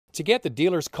To get the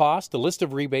dealer's cost, the list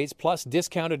of rebates, plus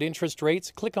discounted interest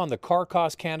rates, click on the Car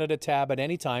Cost Canada tab at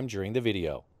any time during the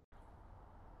video.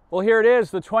 Well, here it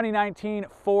is, the 2019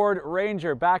 Ford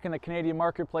Ranger back in the Canadian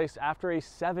marketplace after a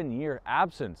 7-year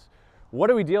absence. What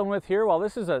are we dealing with here? Well,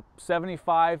 this is a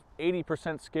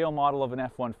 75–80% scale model of an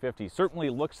F-150. Certainly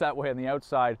looks that way on the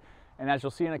outside, and as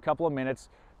you'll see in a couple of minutes,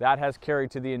 that has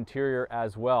carried to the interior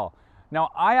as well. Now,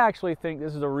 I actually think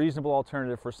this is a reasonable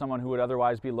alternative for someone who would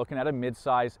otherwise be looking at a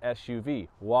mid-size SUV.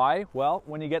 Why? Well,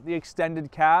 when you get the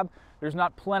extended cab, there's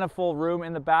not plentiful room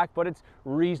in the back, but it's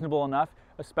reasonable enough,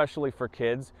 especially for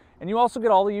kids. And you also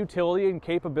get all the utility and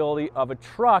capability of a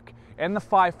truck and the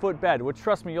 5-foot bed, which,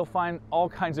 trust me, you'll find all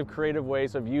kinds of creative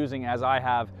ways of using, as I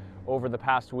have over the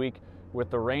past week with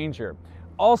the Ranger.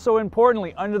 Also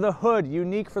importantly, under the hood,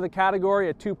 unique for the category,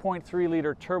 a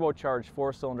 2.3-liter turbocharged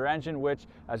 4-cylinder engine, which,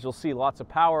 as you'll see, lots of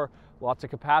power, lots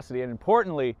of capacity, and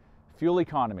importantly, fuel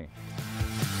economy.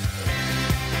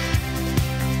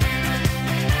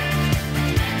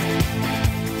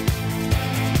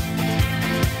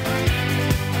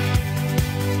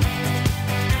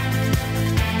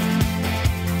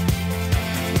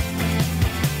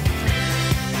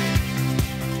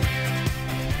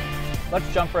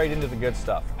 Let's jump right into the good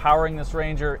stuff. Powering this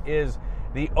Ranger is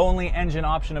the only engine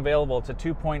option available. It's a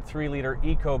 2.3-liter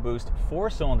EcoBoost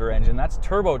 4-cylinder engine that's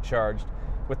turbocharged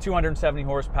with 270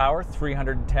 horsepower,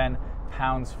 310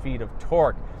 pounds-feet of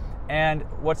torque. And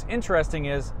what's interesting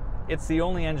is it's the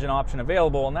only engine option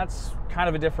available, and that's kind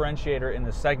of a differentiator in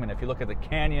this segment. If you look at the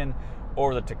Canyon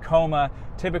or the Tacoma,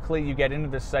 typically you get into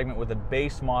this segment with a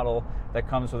base model that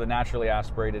comes with a naturally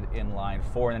aspirated inline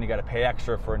 4, and then you got to pay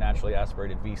extra for a naturally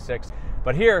aspirated V6.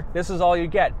 But here, this is all you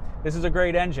get. This is a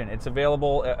great engine. It's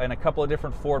available in a couple of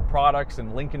different Ford products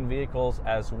and Lincoln vehicles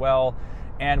as well.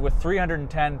 And with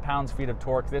 310 pounds-feet of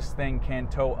torque, this thing can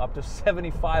tow up to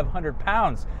 7,500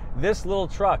 pounds. This little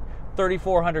truck,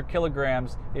 3,400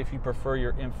 kilograms if you prefer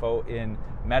your info in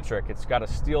metric. It's got a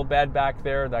steel bed back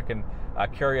there that can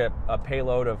carry a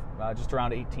payload of just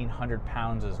around 1,800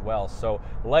 pounds as well. So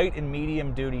light and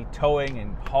medium duty towing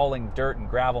and hauling dirt and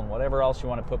gravel and whatever else you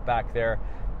want to put back there,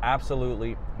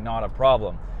 absolutely not a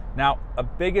problem. Now, a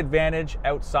big advantage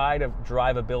outside of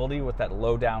drivability with that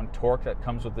low down torque that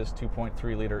comes with this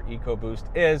 2.3-liter EcoBoost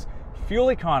is fuel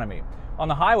economy. On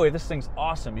the highway, this thing's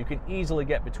awesome. You can easily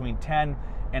get between 10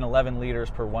 and 11 liters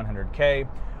per 100K.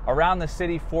 Around the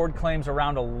city, Ford claims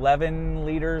around 11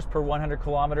 liters per 100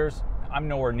 kilometers. I'm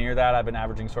nowhere near that. I've been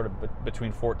averaging sort of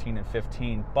between 14 and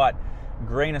 15, but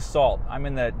grain of salt. I'm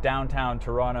in the downtown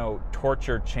Toronto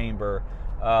torture chamber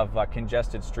of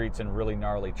congested streets and really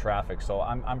gnarly traffic, so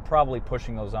I'm probably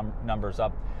pushing those numbers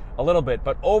up a little bit,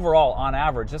 but overall, on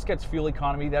average, this gets fuel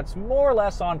economy that's more or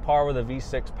less on par with a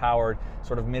V6 powered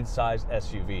sort of mid-sized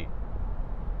SUV.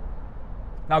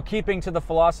 Now, keeping to the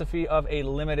philosophy of a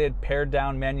limited pared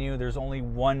down menu, there's only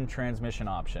one transmission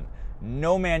option.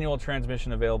 No manual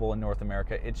transmission available in North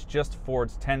America. It's just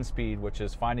Ford's 10-speed, which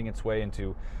is finding its way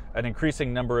into an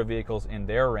increasing number of vehicles in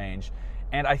their range.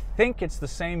 And I think it's the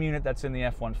same unit that's in the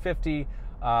F-150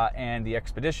 and the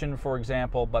Expedition, for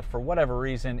example, but for whatever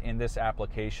reason in this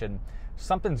application,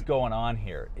 something's going on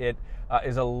here. It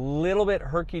is a little bit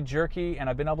herky-jerky, and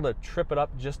I've been able to trip it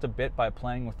up just a bit by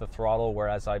playing with the throttle,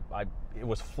 whereas it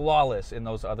was flawless in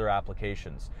those other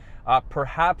applications.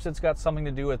 Perhaps it's got something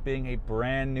to do with being a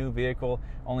brand new vehicle,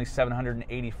 only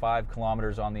 785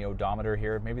 kilometers on the odometer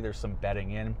here. Maybe there's some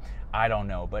bedding in, I don't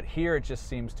know. But here it just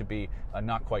seems to be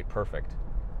not quite perfect.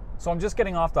 So I'm just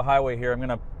getting off the highway here. I'm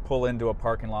gonna pull into a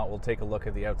parking lot. We'll take a look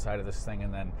at the outside of this thing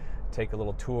and then take a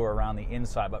little tour around the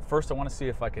inside. But first I wanna see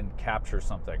if I can capture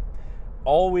something.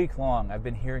 All week long, I've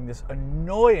been hearing this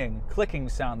annoying clicking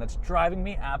sound that's driving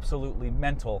me absolutely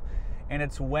mental. And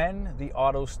it's when the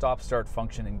auto stop-start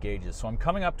function engages. So I'm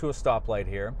coming up to a stoplight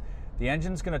here. The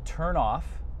engine's gonna turn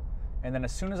off, and then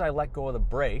as soon as I let go of the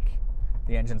brake,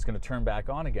 the engine's gonna turn back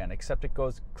on again, except it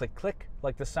goes click, click,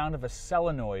 like the sound of a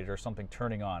solenoid or something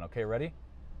turning on. Okay, ready?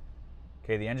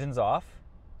 Okay, the engine's off.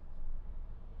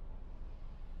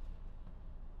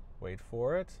 Wait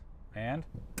for it, and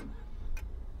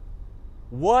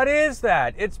what is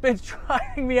that? It's been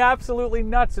driving me absolutely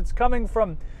nuts. It's coming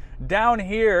from down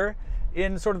here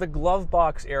in sort of the glove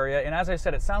box area, and as I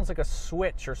said, it sounds like a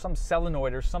switch or some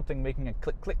solenoid or something making a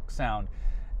click click sound,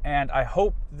 and I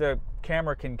hope the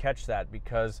camera can catch that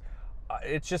because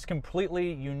it's just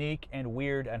completely unique and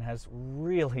weird and has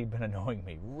really been annoying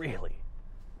me, really.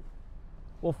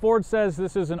 Well, Ford says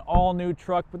this is an all-new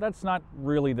truck, but that's not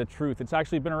really the truth. It's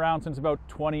actually been around since about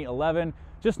 2011,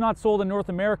 just not sold in North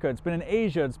America. It's been in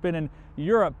Asia, it's been in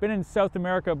Europe, been in South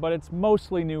America, but it's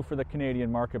mostly new for the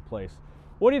Canadian marketplace.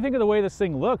 What do you think of the way this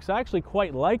thing looks? I actually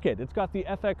quite like it. It's got the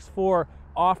FX4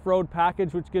 off-road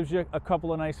package, which gives you a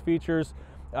couple of nice features.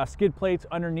 Skid plates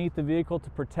underneath the vehicle to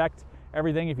protect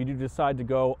everything if you do decide to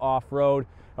go off-road.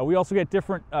 We also get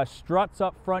different struts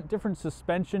up front, different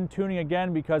suspension tuning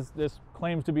again, because this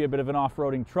claims to be a bit of an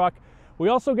off-roading truck. We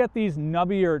also get these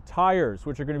nubbier tires,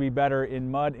 which are going to be better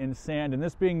in mud and sand, and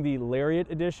this being the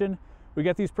Lariat edition, we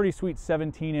get these pretty sweet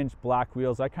 17-inch black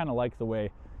wheels. I kind of like the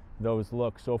way those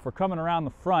look. So if we're coming around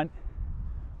the front,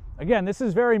 again, this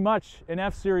is very much an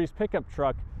F-Series pickup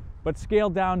truck, but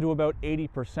scaled down to about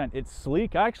 80%. It's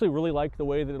sleek. I actually really like the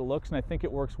way that it looks, and I think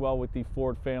it works well with the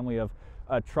Ford family of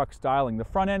truck styling. The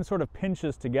front end sort of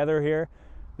pinches together here.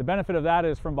 The benefit of that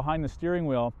is from behind the steering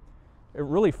wheel, it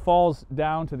really falls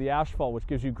down to the asphalt, which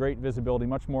gives you great visibility,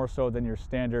 much more so than your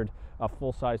standard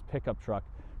full-size pickup truck.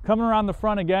 Coming around the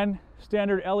front again,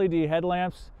 standard LED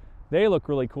headlamps. They look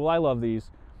really cool. I love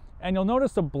these. And you'll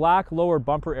notice the black lower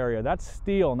bumper area. That's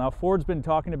steel. Now, Ford's been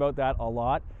talking about that a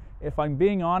lot. If I'm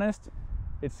being honest,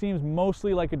 it seems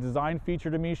mostly like a design feature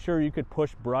to me. Sure, you could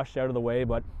push brush out of the way,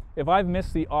 but if I've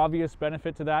missed the obvious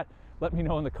benefit to that, let me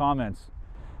know in the comments.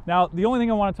 Now, the only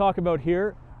thing I want to talk about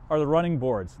here are the running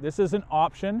boards. This is an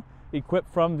option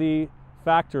equipped from the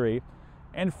factory.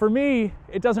 And for me,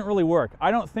 it doesn't really work.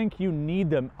 I don't think you need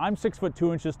them. I'm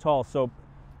 6'2" tall, so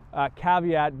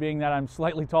caveat being that I'm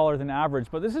slightly taller than average,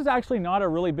 but this is actually not a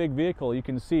really big vehicle. You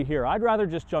can see here, I'd rather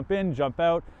just jump in, jump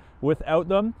out without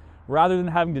them, rather than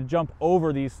having to jump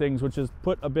over these things, which has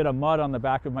put a bit of mud on the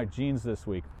back of my jeans this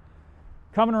week.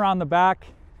 Coming around the back,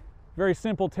 very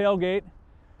simple tailgate.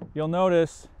 You'll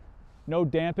notice no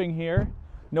damping here,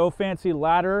 no fancy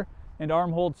ladder and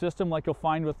arm hold system like you'll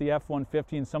find with the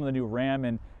F-150 and some of the new Ram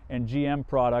and GM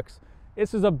products.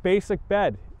 This is a basic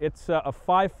bed. It's a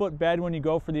 5-foot bed when you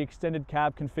go for the extended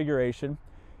cab configuration.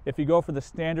 If you go for the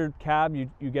standard cab,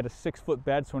 you get a 6-foot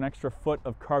bed, so an extra foot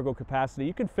of cargo capacity.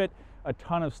 You can fit a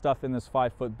ton of stuff in this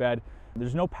 5-foot bed.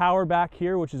 There's no power back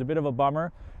here, which is a bit of a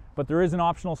bummer, but there is an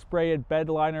optional spray-ed bed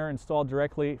liner installed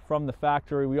directly from the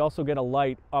factory. We also get a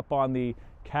light up on the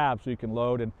cab so you can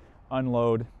load and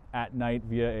unload at night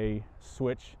via a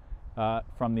switch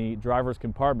from the driver's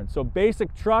compartment. So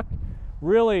basic truck,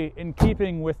 really in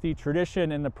keeping with the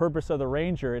tradition and the purpose of the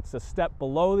Ranger. It's a step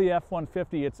below the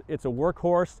F-150. It's a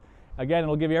workhorse. Again,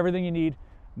 it'll give you everything you need,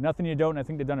 nothing you don't, and I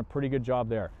think they've done a pretty good job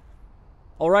there.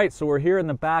 All right, so we're here in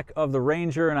the back of the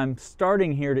Ranger, and I'm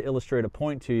starting here to illustrate a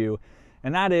point to you,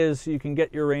 and that is you can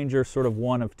get your Ranger sort of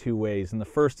one of two ways. And the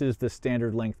first is the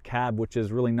standard length cab, which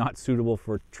is really not suitable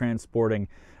for transporting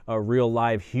real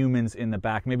live humans in the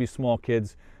back, maybe small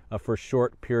kids for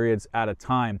short periods at a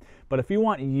time. But if you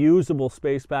want usable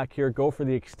space back here, go for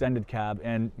the extended cab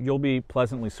and you'll be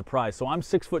pleasantly surprised. So I'm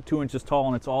 6'2" tall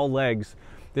and it's all legs.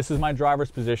 This is my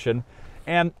driver's position.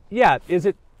 And yeah, is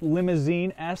it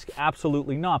limousine-esque?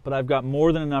 Absolutely not, but I've got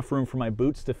more than enough room for my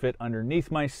boots to fit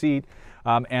underneath my seat,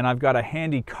 and I've got a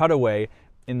handy cutaway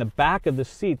in the back of the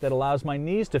seat that allows my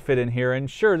knees to fit in here. And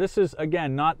sure, this is,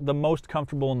 again, not the most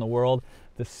comfortable in the world.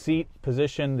 The seat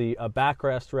position, the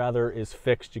backrest rather, is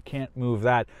fixed. You can't move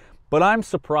that. But I'm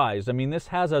surprised. I mean, this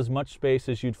has as much space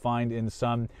as you'd find in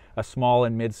some small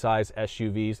and mid-size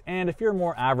SUVs. And if you're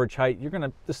more average height,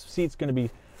 this seat's gonna be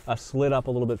slid up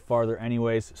a little bit farther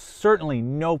anyways. Certainly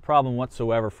no problem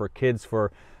whatsoever for kids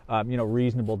for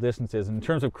reasonable distances. In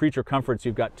terms of creature comforts,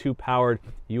 you've got 2 powered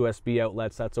USB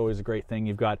outlets. That's always a great thing.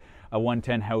 You've got a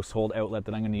 110 household outlet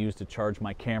that I'm going to use to charge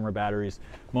my camera batteries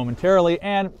momentarily.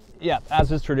 And yeah,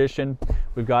 as is tradition,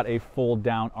 we've got a fold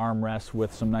down armrest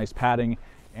with some nice padding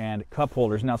and cup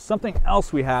holders. Now, something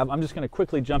else we have, I'm just going to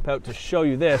quickly jump out to show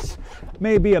you this,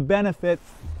 may be a benefit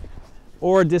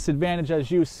or a disadvantage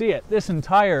as you see it. This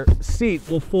entire seat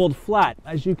will fold flat,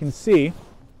 as you can see,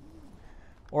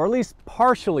 or at least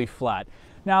partially flat.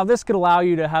 Now, this could allow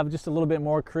you to have just a little bit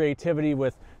more creativity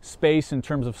with space in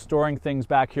terms of storing things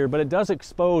back here, but it does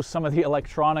expose some of the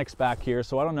electronics back here,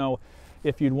 so I don't know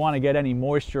if you'd want to get any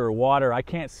moisture or water. I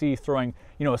can't see throwing,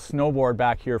 a snowboard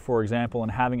back here, for example,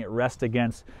 and having it rest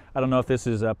against, I don't know if this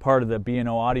is a part of the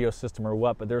B&O audio system or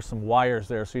what, but there's some wires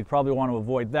there, so you'd probably want to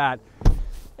avoid that.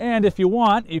 And if you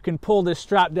want, you can pull this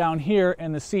strap down here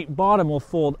and the seat bottom will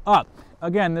fold up.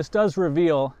 Again, this does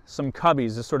reveal some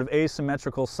cubbies, this sort of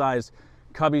asymmetrical sized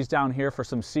cubbies down here for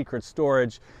some secret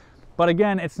storage. But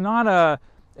again, it's not a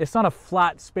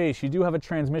flat space. You do have a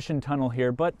transmission tunnel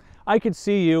here, but I could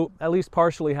see you at least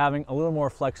partially having a little more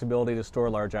flexibility to store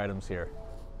large items here.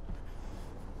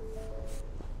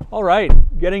 All right,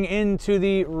 getting into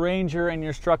the Ranger, and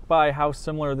you're struck by how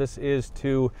similar this is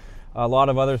to a lot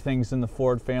of other things in the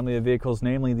Ford family of vehicles,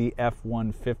 namely the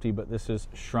F-150, but this is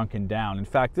shrunken down. In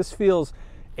fact, this feels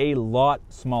a lot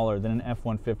smaller than an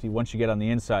F-150 once you get on the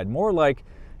inside. More like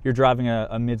you're driving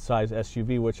a mid-size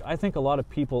SUV, which I think a lot of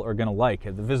people are going to like.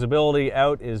 The visibility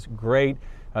out is great.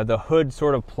 The hood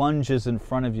sort of plunges in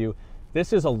front of you.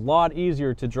 This is a lot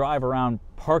easier to drive around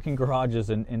parking garages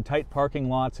and in tight parking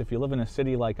lots. If you live in a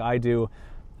city like I do,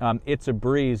 it's a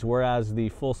breeze, whereas the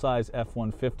full-size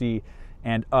F-150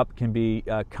 and up can be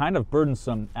kind of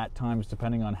burdensome at times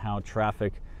depending on how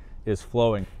traffic is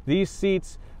flowing. These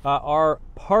seats are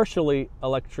partially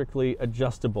electrically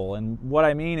adjustable, and what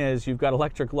I mean is you've got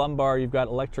electric lumbar, you've got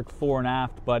electric fore and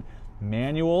aft, but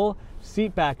manual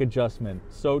seat back adjustment.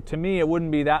 So to me, it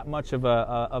wouldn't be that much of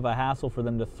a hassle for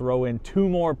them to throw in 2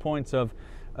 more points of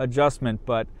adjustment,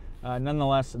 but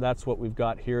nonetheless, that's what we've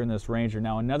got here in this Ranger.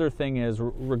 Now, another thing is,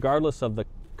 regardless of the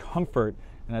comfort,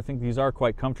 and I think these are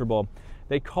quite comfortable,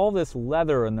 they call this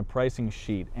leather in the pricing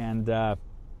sheet, and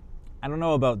I don't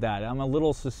know about that. I'm a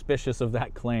little suspicious of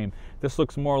that claim. This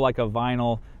looks more like a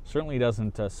vinyl, certainly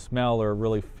doesn't smell or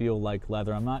really feel like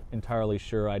leather. I'm not entirely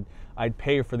sure. I'd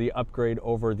pay for the upgrade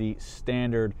over the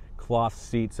standard cloth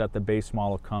seats that the base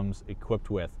model comes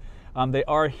equipped with. They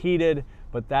are heated,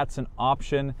 but that's an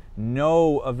option.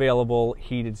 No available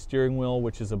heated steering wheel,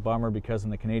 which is a bummer because in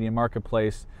the Canadian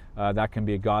marketplace, that can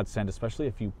be a godsend, especially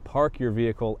if you park your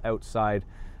vehicle outside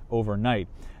overnight.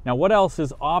 Now, what else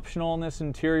is optional in this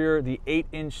interior? The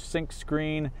 8-inch sync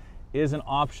screen is an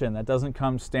option. That doesn't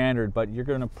come standard, but you're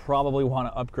going to probably want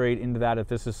to upgrade into that if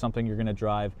this is something you're going to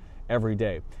drive every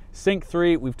day. Sync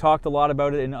 3, we've talked a lot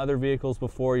about it in other vehicles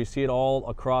before. You see it all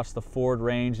across the Ford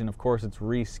range, and of course it's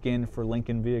reskinned for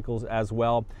Lincoln vehicles as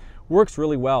well. Works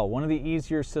really well. One of the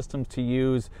easier systems to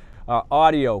use.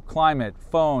 Audio, climate,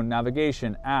 phone,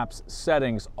 navigation, apps,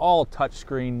 settings, all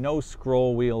touchscreen, no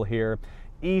scroll wheel here.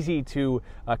 Easy to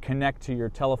connect to your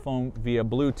telephone via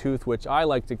Bluetooth, which I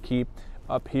like to keep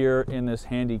up here in this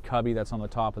handy cubby that's on the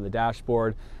top of the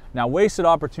dashboard. Now, wasted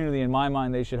opportunity in my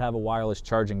mind. They should have a wireless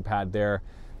charging pad there.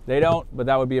 They don't, but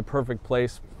that would be a perfect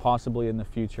place. Possibly in the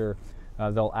future,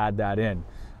 they'll add that in.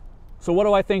 So what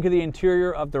do I think of the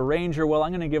interior of the Ranger? Well,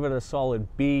 I'm going to give it a solid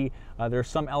B. There's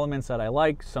some elements that I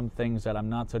like, some things that I'm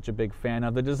not such a big fan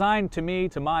of. The design, to me,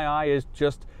 to my eye, is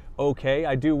just okay.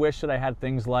 I do wish that I had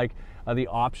things like the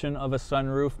option of a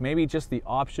sunroof, maybe just the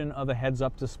option of a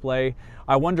heads-up display.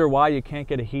 I wonder why you can't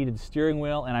get a heated steering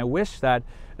wheel, and I wish that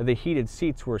the heated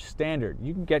seats were standard.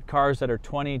 You can get cars that are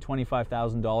 $20,000,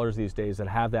 $25,000 these days that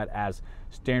have that as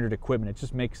standard equipment. It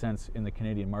just makes sense in the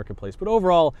Canadian marketplace. But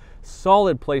overall,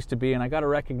 solid place to be, and I got to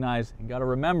recognize and got to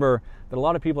remember that a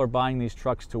lot of people are buying these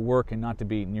trucks to work and not to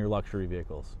be near luxury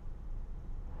vehicles.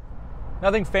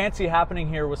 Nothing fancy happening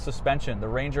here with suspension. The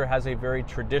Ranger has a very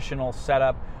traditional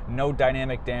setup, no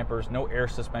dynamic dampers, no air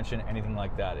suspension, anything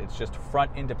like that. It's just front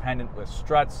independent with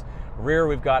struts. Rear,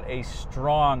 we've got a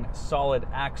strong, solid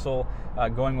axle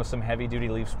going with some heavy duty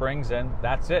leaf springs, and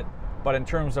that's it. But in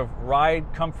terms of ride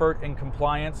comfort and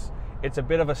compliance, it's a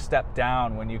bit of a step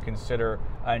down when you consider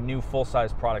new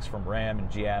full-size products from Ram and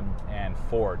GM and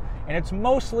Ford. And it's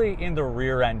mostly in the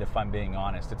rear end, if I'm being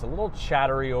honest. It's a little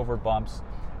chattery over bumps.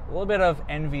 A little bit of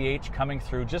NVH coming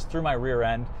through just through my rear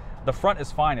end. The front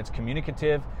is fine, it's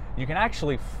communicative. You can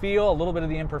actually feel a little bit of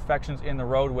the imperfections in the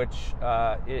road, which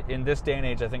in this day and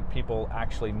age I think people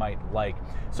actually might like.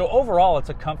 So overall it's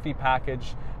a comfy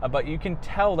package, but you can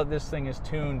tell that this thing is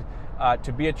tuned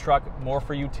to be a truck more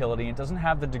for utility. It doesn't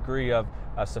have the degree of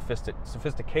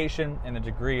sophistication and the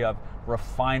degree of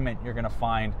refinement you're going to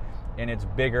find in its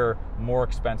bigger, more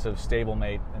expensive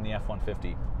stablemate in the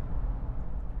F-150.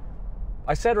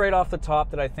 I said right off the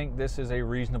top that I think this is a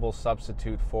reasonable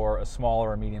substitute for a smaller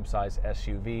or medium-sized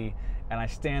SUV, and I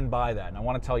stand by that, and I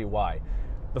want to tell you why.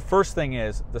 The first thing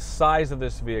is the size of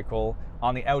this vehicle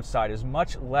on the outside is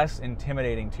much less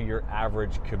intimidating to your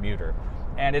average commuter,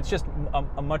 and it's just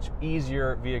a much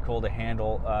easier vehicle to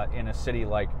handle in a city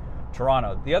like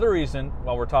Toronto. The other reason,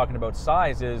 while we're talking about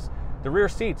size, is the rear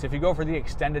seats. If you go for the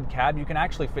extended cab, you can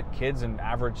actually fit kids and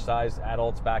average-sized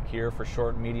adults back here for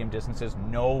short and medium distances,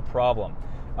 no problem.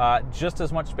 Just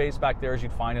as much space back there as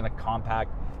you'd find in a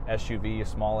compact SUV, a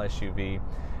small SUV,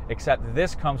 except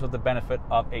this comes with the benefit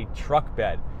of a truck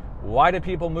bed. Why do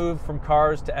people move from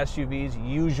cars to SUVs?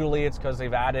 Usually it's because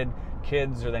they've added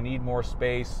kids or they need more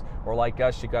space, or like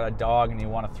us, you got a dog and you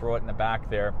want to throw it in the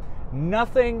back there.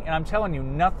 Nothing, and I'm telling you,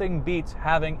 nothing beats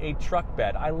having a truck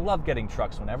bed. I love getting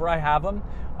trucks. Whenever I have them,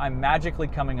 I'm magically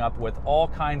coming up with all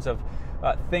kinds of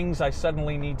things I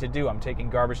suddenly need to do. I'm taking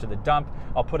garbage to the dump.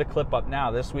 I'll put a clip up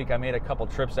now. This week I made a couple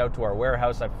trips out to our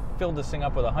warehouse. I filled this thing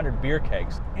up with 100 beer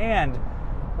kegs. And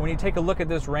when you take a look at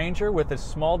this Ranger with a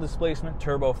small displacement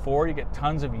turbo 4, you get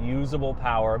tons of usable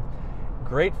power.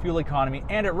 great fuel economy,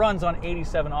 and it runs on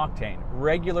 87 octane,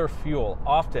 regular fuel.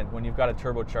 Often when you've got a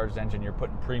turbocharged engine, you're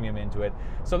putting premium into it.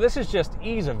 So this is just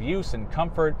ease of use and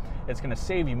comfort. It's going to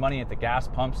save you money at the gas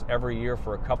pumps every year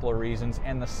for a couple of reasons,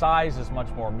 and the size is much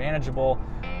more manageable.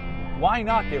 Why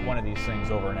not get one of these things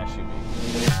over an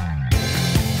SUV?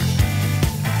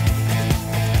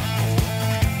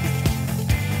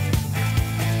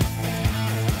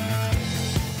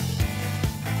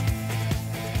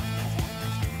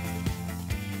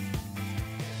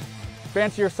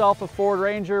 Fancy yourself a Ford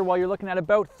Ranger? Well, you're looking at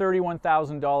about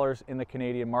 $31,000 in the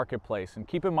Canadian marketplace. And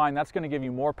keep in mind, that's going to give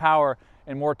you more power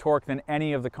and more torque than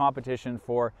any of the competition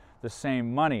for the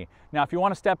same money. Now, if you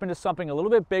want to step into something a little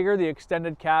bit bigger, the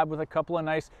extended cab with a couple of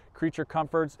nice creature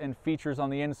comforts and features on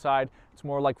the inside, it's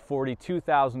more like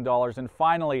 $42,000. And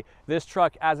finally, this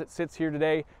truck, as it sits here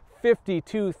today,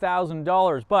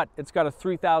 $52,000, but it's got a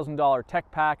 $3,000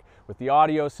 tech pack with the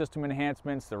audio system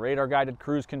enhancements, the radar guided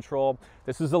cruise control.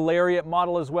 This is a Lariat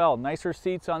model as well. Nicer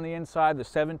seats on the inside, the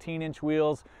 17-inch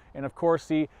wheels, and of course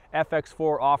the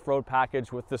FX4 off-road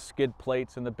package with the skid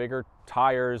plates and the bigger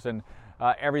tires and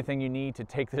everything you need to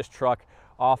take this truck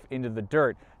off into the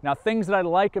dirt. Now, things that I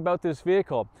like about this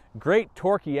vehicle: great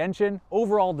torquey engine.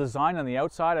 Overall design on the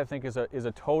outside I think is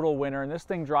a total winner, and this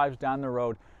thing drives down the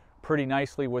road pretty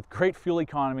nicely with great fuel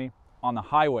economy on the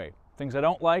highway. Things I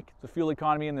don't like: the fuel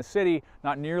economy in the city,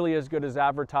 not nearly as good as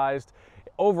advertised.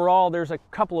 Overall, there's a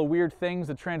couple of weird things.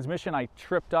 The transmission, I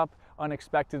tripped up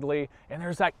unexpectedly, and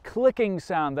there's that clicking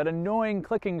sound, that annoying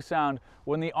clicking sound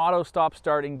when the auto stop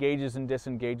start engages and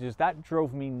disengages. That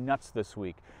drove me nuts this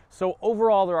week. So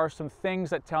overall, there are some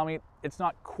things that tell me it's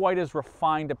not quite as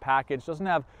refined a package, doesn't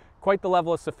have quite the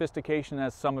level of sophistication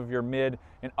as some of your mid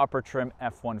and upper trim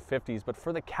F-150s, but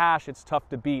for the cash, it's tough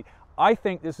to beat. I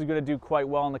think this is going to do quite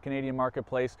well in the Canadian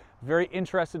marketplace. Very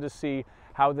interested to see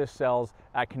how this sells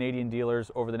at Canadian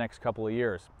dealers over the next couple of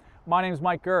years. My name's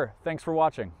Mike Gurr. Thanks for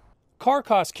watching. Car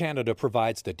Cost Canada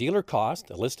provides the dealer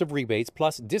cost, a list of rebates,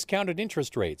 plus discounted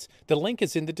interest rates. The link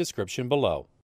is in the description below.